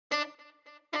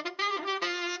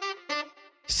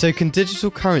So can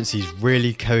digital currencies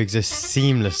really coexist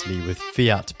seamlessly with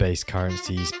fiat-based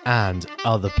currencies and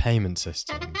other payment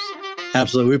systems?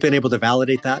 Absolutely. We've been able to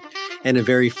validate that in a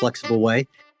very flexible way.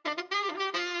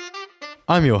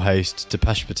 I'm your host,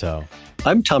 Deepesh Patel.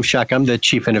 I'm Tom Zschach. I'm the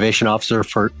Chief Innovation Officer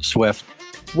for Swift.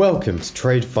 Welcome to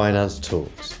Trade Finance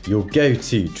Talks, your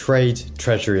go-to trade,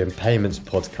 treasury and payments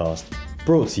podcast,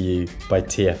 brought to you by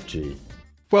TFG.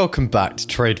 Welcome back to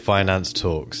Trade Finance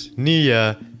Talks. New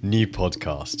year, new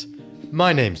podcast.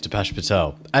 My name's Deepesh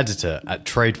Patel, editor at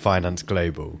Trade Finance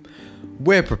Global.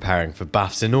 We're preparing for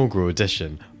BAFT's inaugural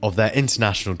edition of their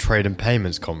International Trade and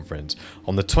Payments Conference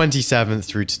on the 27th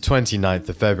through to 29th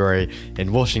of February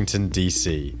in Washington,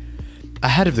 DC.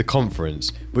 Ahead of the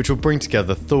conference, which will bring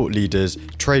together thought leaders,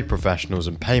 trade professionals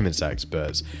and payments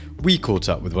experts, we caught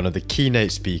up with one of the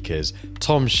keynote speakers,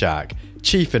 Tom Zschach,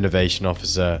 Chief Innovation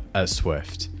Officer at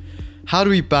Swift. How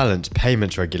do we balance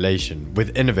payments regulation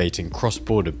with innovating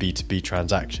cross-border B2B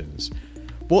transactions?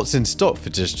 What's in stock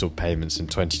for digital payments in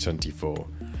 2024?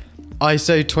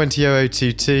 ISO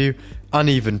 20022,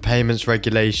 uneven payments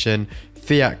regulation,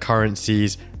 fiat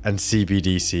currencies, and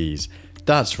CBDCs.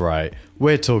 That's right,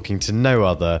 we're talking to no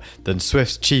other than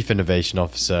Swift's Chief Innovation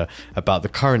Officer about the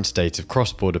current state of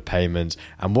cross-border payments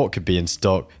and what could be in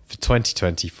stock for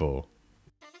 2024.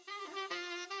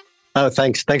 Oh,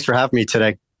 thanks. Thanks for having me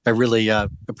today. I really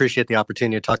appreciate the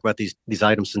opportunity to talk about these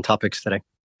items and topics today.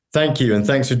 Thank you, and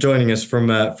thanks for joining us from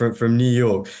New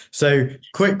York. So,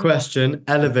 quick question,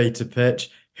 elevator pitch.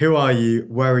 Who are you,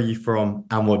 where are you from,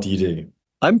 and what do you do?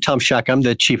 I'm Tom Zschach. I'm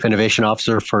the Chief Innovation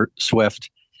Officer for Swift.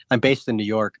 I'm based in New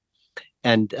York.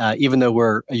 And even though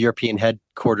we're a European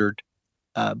headquartered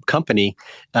company,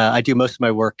 I do most of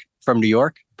my work from New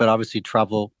York, but obviously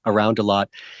travel around a lot.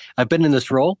 I've been in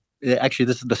this role. Actually,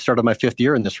 this is the start of my 5th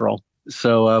year in this role.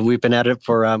 So we've been at it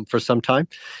for some time.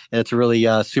 And it's a really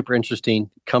super interesting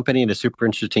company and a super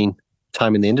interesting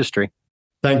time in the industry.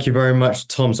 Thank you very much,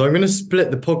 Tom. So I'm going to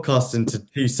split the podcast into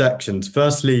 2 sections.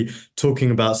 Firstly, talking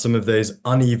about some of those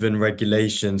uneven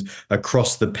regulations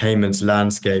across the payments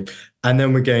landscape. And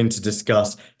then we're going to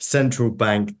discuss central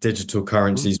bank digital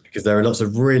currencies because there are lots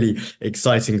of really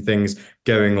exciting things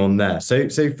going on there. So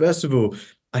first of all,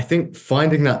 I think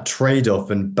finding that trade-off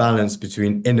and balance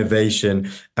between innovation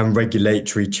and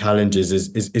regulatory challenges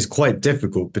is quite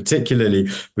difficult, particularly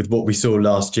with what we saw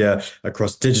last year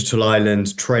across digital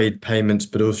islands, trade payments,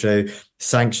 but also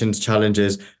sanctions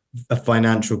challenges,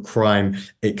 financial crime,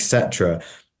 etc.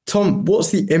 Tom,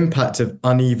 what's the impact of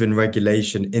uneven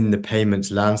regulation in the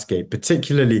payments landscape,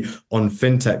 particularly on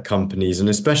fintech companies, and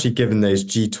especially given those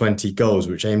G20 goals,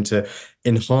 which aim to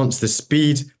enhance the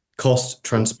speed, cost,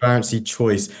 transparency,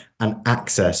 choice, and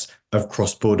access of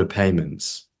cross-border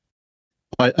payments?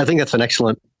 I think that's an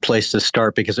excellent place to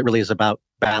start because it really is about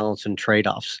balance and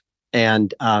trade-offs.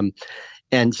 And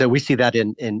so we see that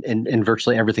in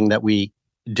virtually everything that we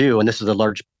do. And this is a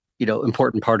large,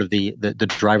 important part of the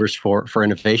drivers for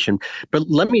innovation.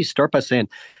 But let me start by saying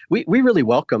we really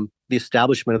welcome the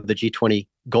establishment of the G20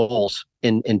 goals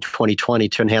in 2020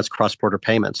 to enhance cross-border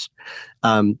payments.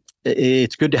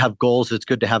 It's good to have goals. It's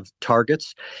good to have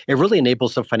targets. It really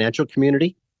enables the financial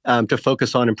community to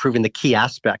focus on improving the key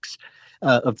aspects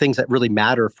of things that really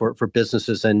matter for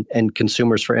businesses and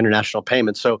consumers for international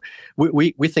payments. So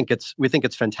we think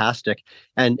it's fantastic,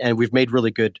 and we've made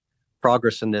really good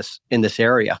progress in this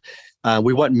area.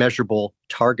 We want measurable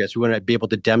targets. We want to be able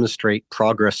to demonstrate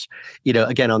progress,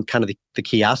 again on kind of the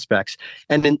key aspects.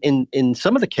 And in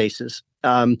some of the cases,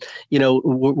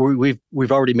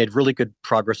 we've already made really good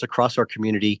progress across our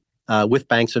community with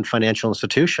banks and financial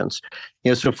institutions.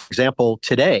 So for example,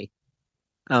 today,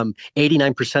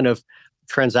 89% of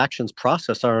transactions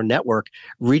processed on our network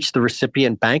reach the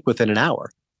recipient bank within an hour.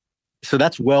 So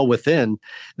that's well within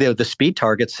the speed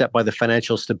targets set by the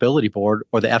Financial Stability Board,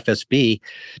 or the FSB,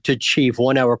 to achieve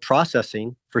 1 hour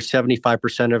processing for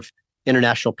 75% of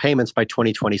international payments by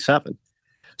 2027.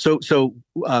 So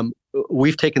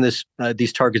we've taken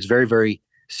these targets very, very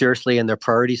seriously, and they're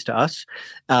priorities to us,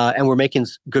 and we're making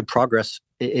good progress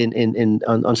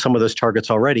on some of those targets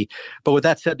already. But with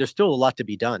that said, there's still a lot to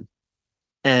be done.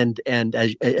 And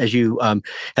as you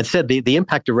had said, the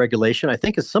impact of regulation, I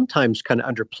think, is sometimes kind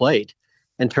of underplayed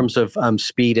in terms of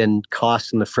speed and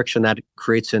cost and the friction that it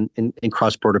creates in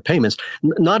cross-border payments.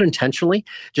 Not intentionally,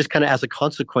 just kind of as a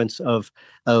consequence of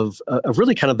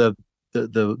really kind of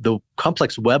the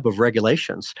complex web of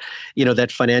regulations,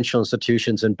 that financial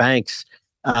institutions and banks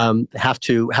have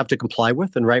to comply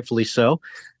with, and rightfully so.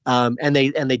 And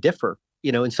they differ,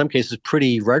 in some cases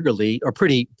pretty regularly, or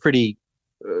pretty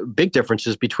big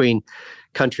differences between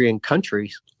country and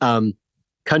countries.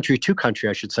 country to country,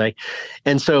 I should say.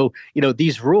 And so,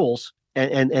 these rules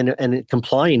and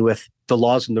complying with the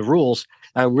laws and the rules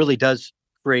really does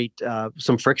create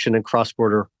some friction in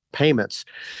cross-border payments.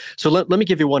 So let me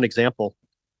give you one example.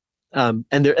 And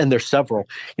there's several.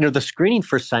 The screening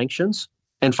for sanctions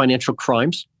and financial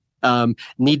crimes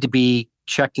need to be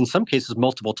checked in some cases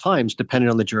multiple times, depending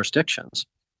on the jurisdictions.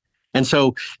 And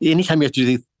so, anytime you have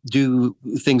to do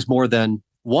things more than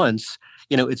once,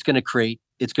 it's going to create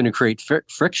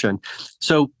friction.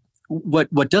 So,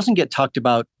 what doesn't get talked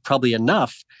about probably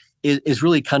enough is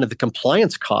really kind of the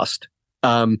compliance cost.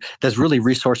 That's really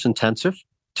resource intensive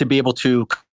to be able to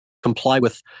comply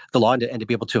with the law and to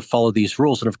be able to follow these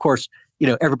rules. And of course,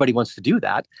 everybody wants to do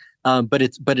that, but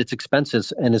it's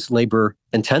expensive and it's labor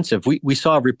intensive. We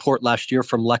saw a report last year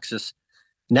from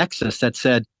LexisNexis that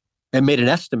said it made an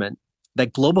estimate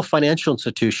that global financial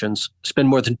institutions spend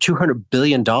more than $200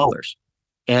 billion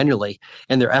annually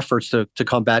in their efforts to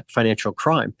combat financial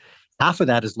crime. Half of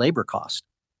that is labor cost.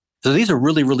 So these are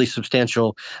really, really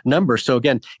substantial numbers. So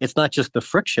again, it's not just the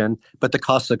friction, but the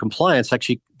cost of compliance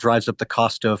actually drives up the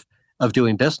cost of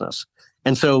doing business.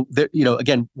 And so,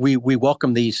 again, we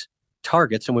welcome these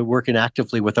targets, and we're working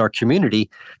actively with our community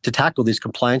to tackle these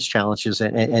compliance challenges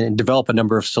and develop a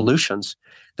number of solutions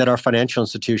that our financial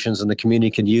institutions and the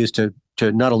community can use to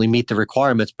not only meet the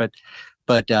requirements, but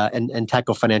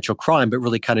tackle financial crime, but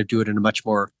really kind of do it in a much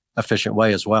more efficient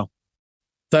way as well.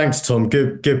 Thanks, Tom.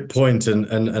 Good point.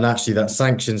 And actually that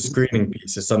sanction screening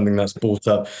piece is something that's brought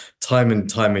up time and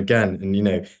time again.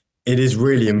 And, it is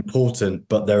really important,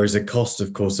 but there is a cost,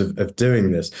 of course, of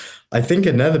doing this. I think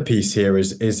another piece here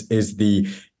is the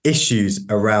issues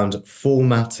around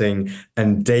formatting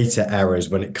and data errors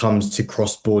when it comes to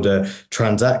cross-border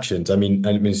transactions. I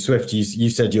mean, Swift, you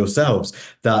said yourselves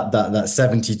that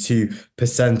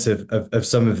 72% of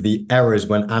some of the errors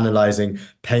when analyzing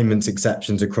payments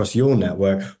exceptions across your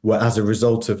network were as a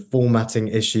result of formatting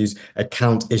issues,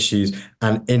 account issues,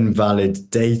 and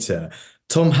invalid data.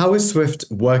 Tom, how is Swift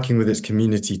working with its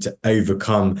community to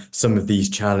overcome some of these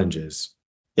challenges?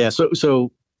 Yeah,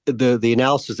 so the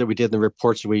analysis that we did in the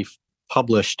reports that we've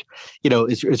published,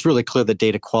 it's really clear that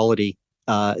data quality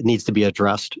needs to be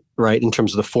addressed, right? In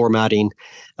terms of the formatting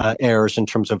errors, in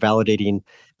terms of validating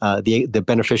the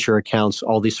beneficiary accounts,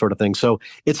 all these sort of things. So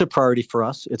it's a priority for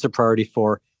us. It's a priority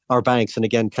for our banks. And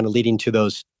again, kind of leading to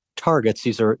those targets.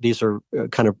 These are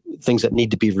kind of things that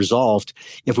need to be resolved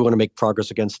if we want to make progress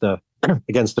against the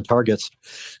targets.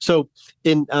 So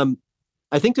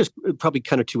I think there's probably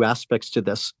kind of two aspects to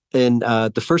this. In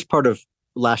the first part of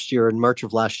last year, in March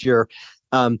of last year,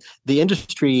 the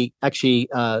industry actually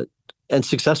and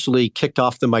successfully kicked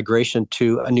off the migration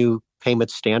to a new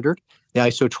payment standard, the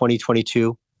ISO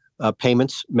 2022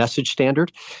 payments message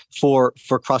standard for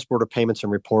cross-border payments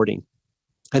and reporting.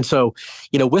 And so,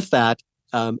 with that,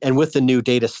 and with the new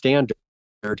data standard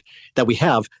that we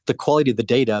have, the quality of the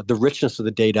data, the richness of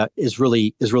the data is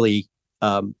really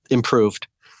improved.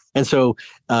 And so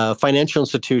financial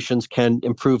institutions can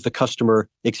improve the customer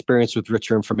experience with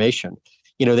richer information.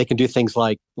 They can do things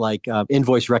like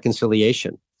invoice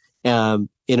reconciliation in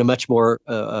a much more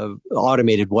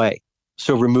automated way.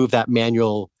 So remove that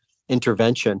manual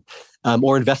intervention,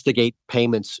 or investigate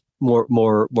payments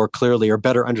more clearly, or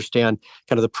better understand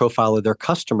kind of the profile of their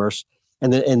customers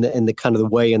and the kind of the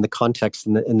way and the context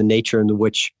and the nature in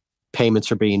which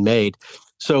payments are being made.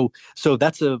 So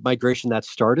that's a migration that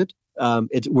started.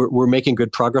 We're making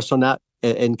good progress on that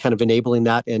and kind of enabling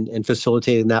that and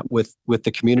facilitating that with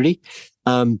the community.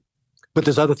 But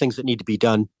there's other things that need to be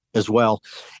done as well.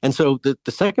 And so the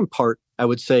second part, I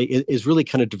would say, is really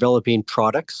kind of developing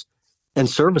products and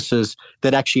services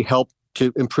that actually help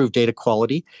to improve data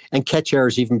quality and catch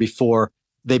errors even before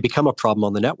they become a problem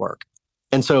on the network.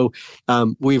 And so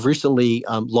we've recently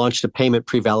launched a payment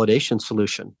pre-validation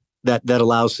solution that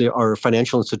allows our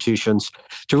financial institutions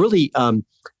to really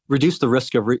reduce the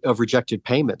risk of rejected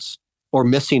payments or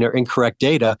missing or incorrect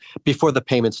data before the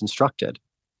payment's instructed.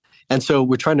 And so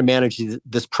we're trying to manage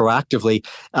this proactively.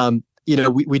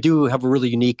 We do have a really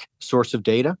unique source of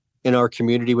data in our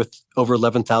community with over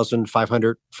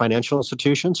 11,500 financial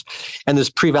institutions. And this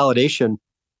pre-validation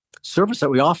service that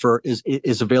we offer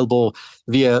is available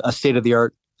via a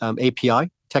state-of-the-art API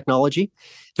technology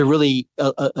to really,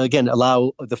 again,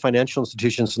 allow the financial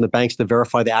institutions and the banks to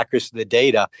verify the accuracy of the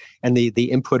data and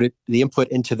the input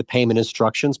into the payment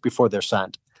instructions before they're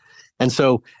sent. And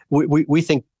so we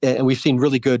think, and we've seen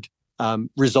really good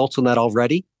results on that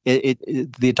already.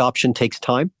 The adoption takes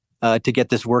time to get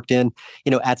this worked in,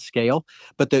 at scale,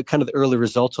 but the kind of the early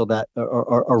results of that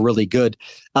are really good.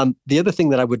 The other thing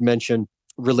that I would mention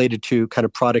related to kind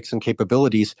of products and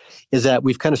capabilities is that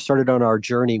we've kind of started on our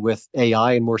journey with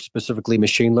AI and more specifically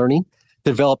machine learning,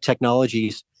 develop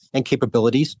technologies and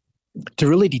capabilities to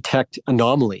really detect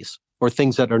anomalies or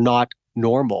things that are not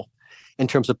normal in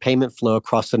terms of payment flow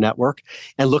across the network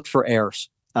and look for errors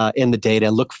in the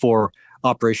data, look for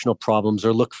operational problems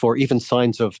or look for even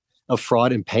signs of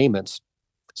fraud in payments.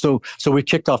 So we've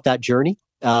kicked off that journey.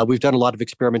 We've done a lot of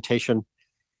experimentation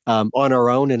on our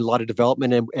own and a lot of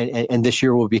development. And this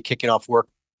year we'll be kicking off work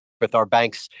with our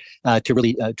banks to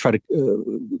really try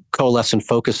to coalesce and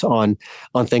focus on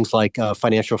things like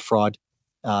financial fraud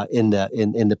in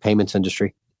the payments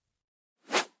industry.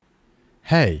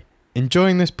 Hey,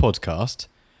 enjoying this podcast?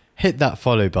 Hit that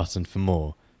follow button for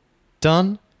more.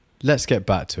 Done? Let's get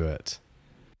back to it.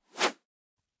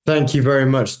 Thank you very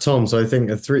much, Tom. So I think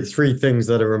the three things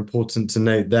that are important to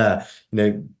note there,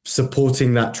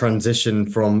 supporting that transition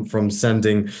from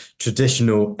sending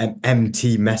traditional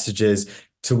MT messages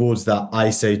towards that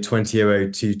ISO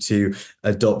 20022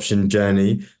 adoption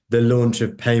journey, the launch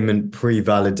of payment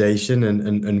pre-validation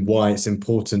and why it's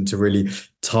important to really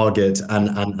target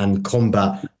and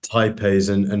combat typos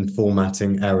and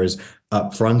formatting errors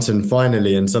up front. And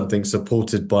finally, and something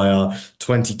supported by our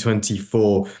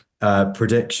 2024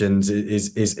 predictions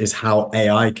is how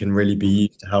AI can really be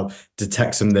used to help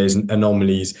detect some of those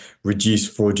anomalies, reduce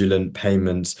fraudulent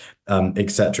payments, et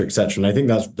cetera, et cetera. And I think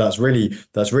that's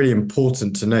really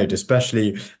important to note,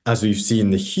 especially as we've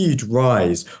seen the huge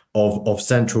rise of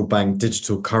central bank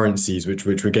digital currencies, which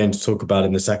we're going to talk about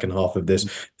in the second half of this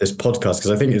podcast. Because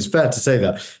I think it's fair to say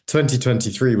that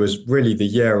 2023 was really the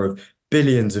year of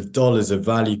billions of dollars of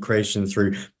value creation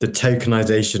through the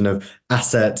tokenization of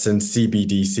assets and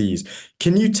CBDCs.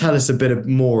 Can you tell us a bit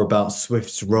more about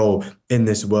Swift's role in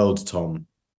this world, Tom?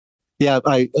 Yeah,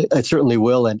 I certainly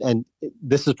will. And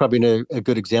this is probably a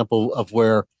good example of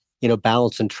where,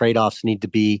 balance and trade-offs need to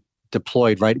be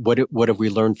deployed, right? What have we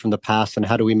learned from the past, and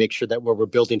how do we make sure that what we're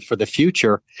building for the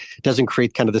future doesn't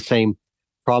create kind of the same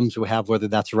problems we have, whether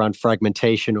that's around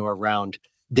fragmentation or around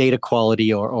data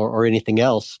quality or anything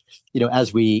else,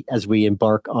 as we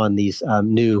embark on these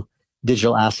new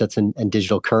digital assets and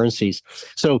digital currencies.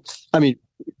 So,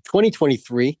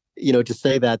 2023, to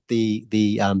say that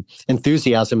the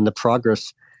enthusiasm and the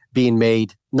progress being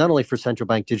made not only for central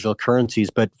bank digital currencies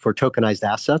but for tokenized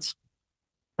assets,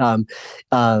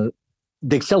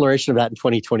 the acceleration of that in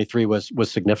 2023 was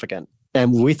significant.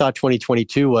 And we thought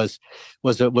 2022 was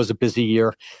a busy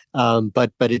year,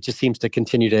 but it just seems to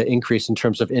continue to increase in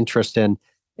terms of interest and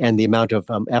the amount of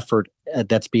effort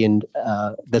that's being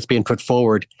put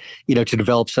forward, to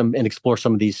develop some and explore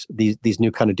some of these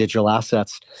new kind of digital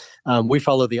assets. We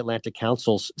follow the Atlantic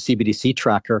Council's CBDC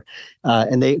tracker,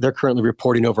 and they're currently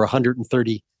reporting over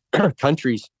 130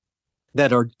 countries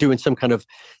that are doing some kind of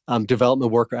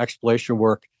development work or exploration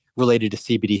work related to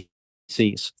CBDCs.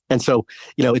 And so,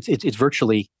 it's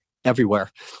virtually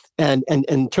everywhere. And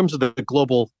in terms of the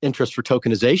global interest for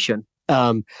tokenization,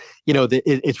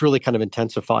 it's really kind of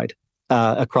intensified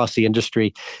across the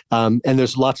industry. And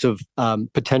there's lots of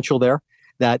potential there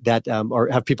that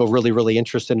have people really, really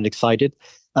interested and excited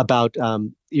about,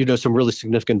 some really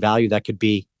significant value that could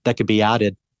be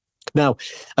added. Now,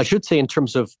 I should say in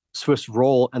terms of Swift's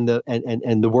role and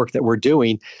the work that we're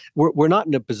doing, we're not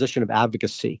in a position of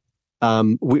advocacy. Our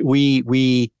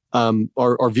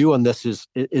view on this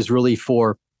is really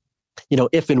for,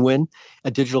 if and when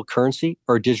a digital currency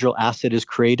or a digital asset is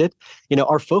created,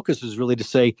 our focus is really to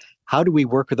say, how do we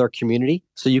work with our community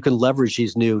so you can leverage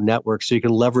these new networks, so you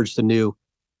can leverage the new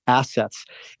assets,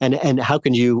 and how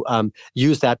can you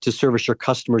use that to service your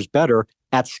customers better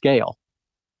at scale,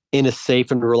 in a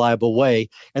safe and reliable way,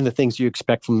 and the things you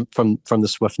expect from the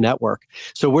Swift network.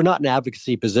 So we're not in an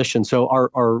advocacy position. So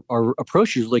our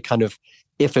approach is really kind of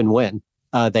if and when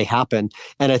they happen.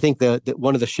 And I think that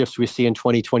one of the shifts we see in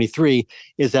 2023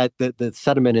 is that the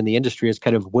sentiment in the industry is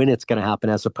kind of when it's going to happen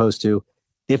as opposed to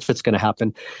if it's going to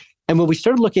happen. And when we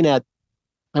started looking at,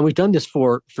 and we've done this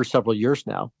for several years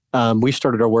now, we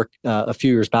started our work a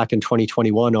few years back in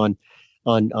 2021 on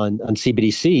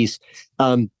CBDCs.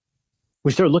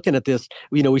 We started looking at this,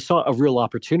 we saw a real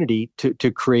opportunity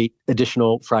to create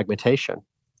additional fragmentation,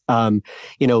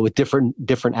 with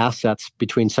different assets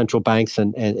between central banks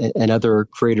and other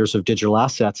creators of digital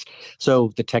assets.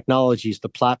 So the technologies, the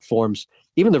platforms,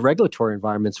 even the regulatory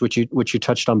environments, which you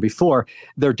touched on before,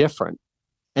 they're different.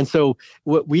 And so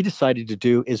what we decided to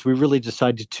do is we really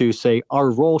decided to say our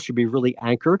role should be really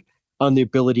anchored on the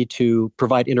ability to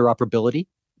provide interoperability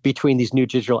between these new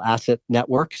digital asset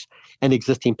networks and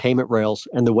existing payment rails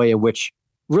and the way in which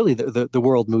really the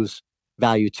world moves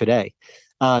value today.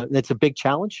 It's a big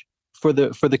challenge for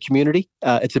the community.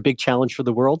 It's a big challenge for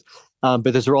the world, but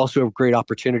there's also a great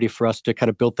opportunity for us to kind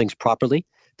of build things properly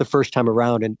the first time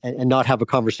around, and not have a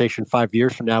conversation 5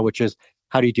 years from now, which is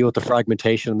how do you deal with the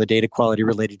fragmentation and the data quality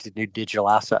related to new digital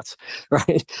assets,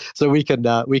 right? So we can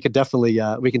definitely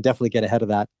get ahead of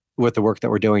that with the work that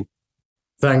we're doing.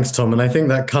 Thanks, Tom. And I think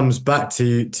that comes back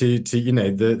to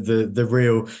the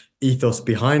real ethos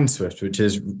behind Swift, which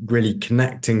is really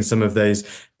connecting some of those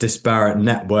disparate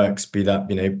networks, be that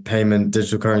payment,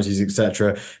 digital currencies,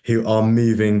 etc., who are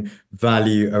moving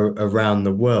value around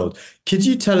the world. Could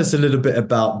you tell us a little bit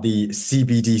about the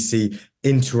CBDC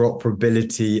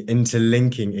interoperability,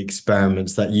 interlinking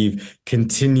experiments that you've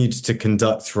continued to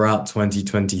conduct throughout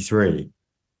 2023?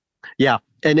 Yeah,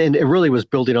 and it really was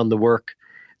building on the work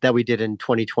that we did in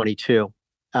 2022.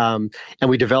 And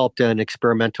we developed an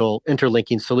experimental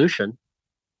interlinking solution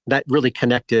that really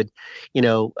connected,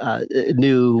 new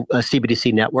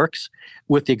CBDC networks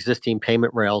with the existing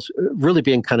payment rails, really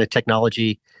being kind of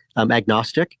technology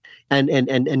agnostic, and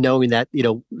knowing that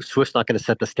Swift's not going to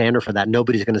set the standard for that.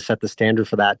 Nobody's going to set the standard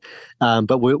for that.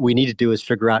 But what we need to do is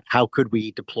figure out how could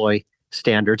we deploy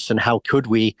standards and how could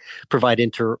we provide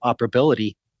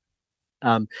interoperability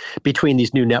between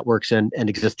these new networks and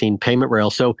existing payment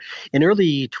rails. So in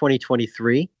early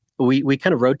 2023, we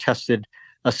kind of road tested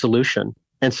a solution,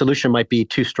 and solution might be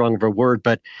too strong of a word,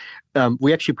 but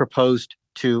we actually proposed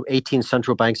to 18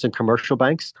 central banks and commercial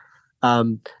banks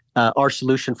our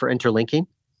solution for interlinking,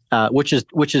 which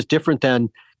is different than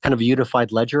kind of a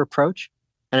unified ledger approach.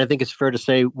 And I think it's fair to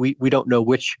say we don't know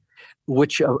which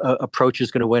approach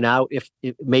is going to win out. If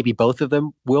maybe both of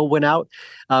them will win out,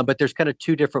 but there's kind of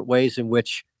two different ways in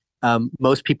which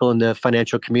most people in the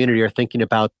financial community are thinking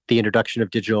about the introduction of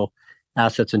digital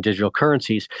assets and digital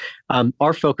currencies.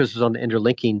 Our focus is on the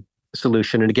interlinking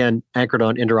solution, and again, anchored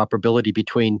on interoperability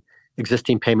between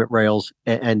existing payment rails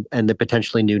and the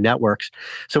potentially new networks.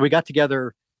 So we got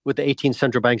together with the 18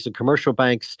 central banks and commercial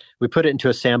banks. We put it into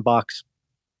a sandbox,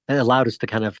 and it allowed us to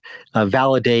kind of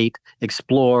validate,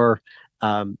 explore,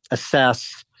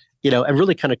 assess, and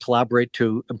really kind of collaborate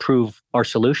to improve our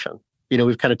solution.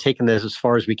 We've kind of taken this as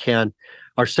far as we can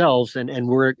ourselves, and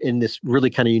we're in this really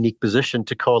kind of unique position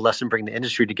to coalesce and bring the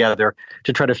industry together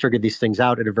to try to figure these things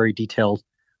out at a very detailed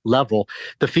level.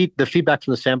 The feedback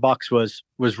from the sandbox was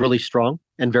really strong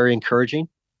and very encouraging.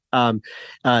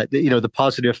 The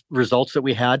positive results that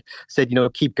we had said,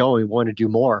 keep going, we want to do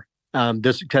more.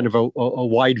 There's kind of a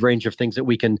wide range of things that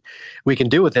we can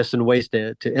do with this and ways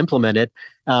to implement it,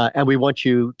 and we want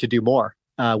you to do more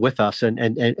with us.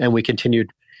 And we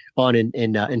continued on in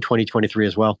 2023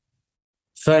 as well.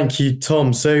 Thank you,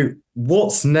 Tom. So,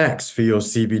 what's next for your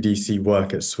CBDC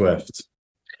work at Swift?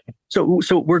 So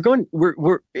we're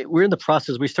in the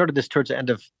process. We started this towards the end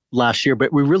of last year,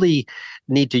 but we really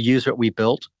need to use what we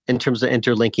built in terms of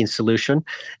interlinking solution,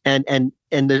 and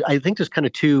I think there's kind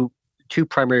of two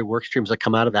primary work streams that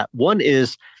come out of that. One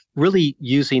is really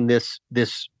using this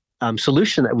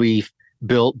solution that we've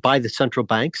built by the central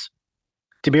banks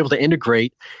to be able to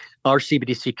integrate our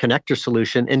CBDC connector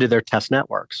solution into their test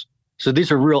networks. So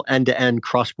these are real end-to-end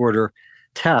cross-border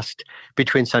tests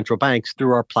between central banks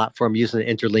through our platform using the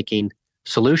interlinking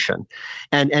solution.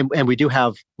 And we do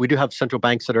have central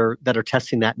banks that are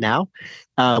testing that now.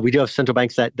 We do have central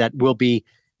banks that will be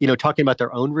talking about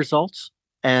their own results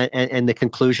and the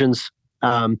conclusions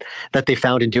that they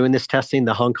found in doing this testing.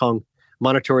 The Hong Kong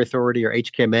Monetary Authority, or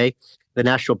HKMA, the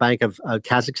National Bank of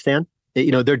Kazakhstan,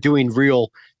 they're doing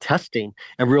real testing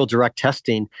and real direct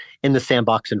testing in the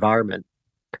sandbox environment.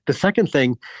 The second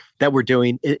thing that we're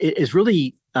doing is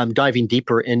really diving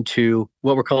deeper into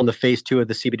what we're calling the phase 2 of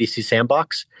the CBDC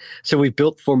sandbox. So we've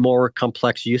built for more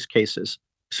complex use cases.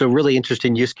 So really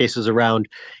interesting use cases around,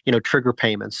 trigger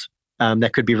payments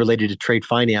that could be related to trade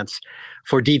finance,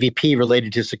 for DVP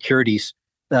related to securities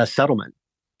settlement,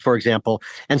 for example.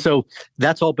 And so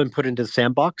that's all been put into the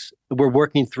sandbox. We're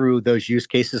working through those use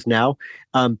cases now.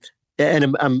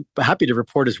 And I'm happy to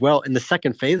report as well, in the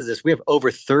second phase of this, we have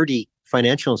over 30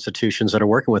 financial institutions that are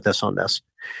working with us on this.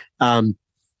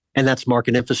 And that's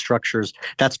market infrastructures,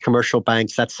 that's commercial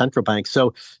banks, that's central banks.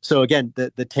 So again,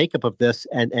 the take-up of this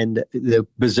and the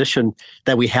position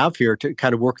that we have here to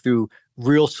kind of work through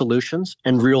real solutions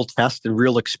and real tests and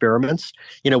real experiments,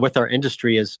 with our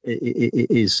industry has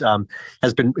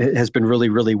been really,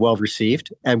 really well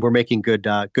received, and we're making good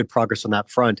progress on that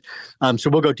front. So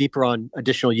we'll go deeper on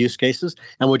additional use cases,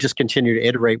 and we'll just continue to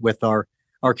iterate with our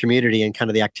community and kind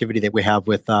of the activity that we have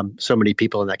with so many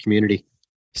people in that community.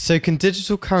 So can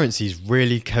digital currencies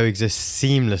really coexist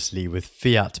seamlessly with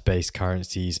fiat-based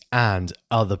currencies and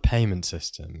other payment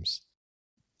systems?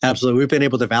 Absolutely. We've been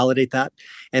able to validate that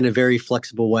in a very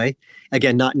flexible way.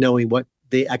 Again, not knowing what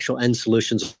the actual end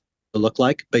solutions look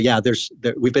like. But yeah,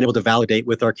 we've been able to validate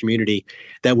with our community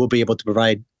that we'll be able to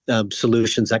provide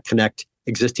solutions that connect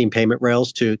existing payment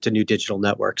rails to new digital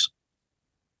networks.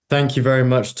 Thank you very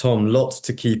much, Tom. Lots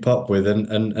to keep up with,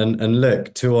 and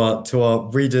look to our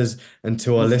readers and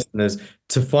to our listeners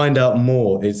to find out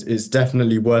more. It's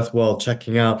definitely worthwhile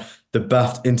checking out the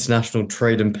BAFT International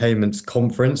Trade and Payments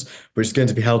Conference, which is going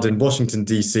to be held in Washington,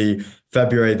 D.C.,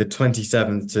 February the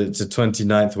 27th to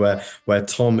 29th, where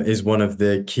Tom is one of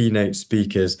the keynote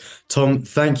speakers. Tom,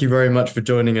 thank you very much for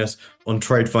joining us on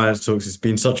Trade Finance Talks. It's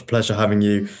been such a pleasure having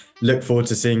you. Look forward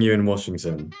to seeing you in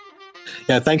Washington.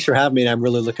 Yeah, thanks for having me. I'm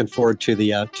really looking forward to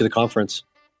the conference.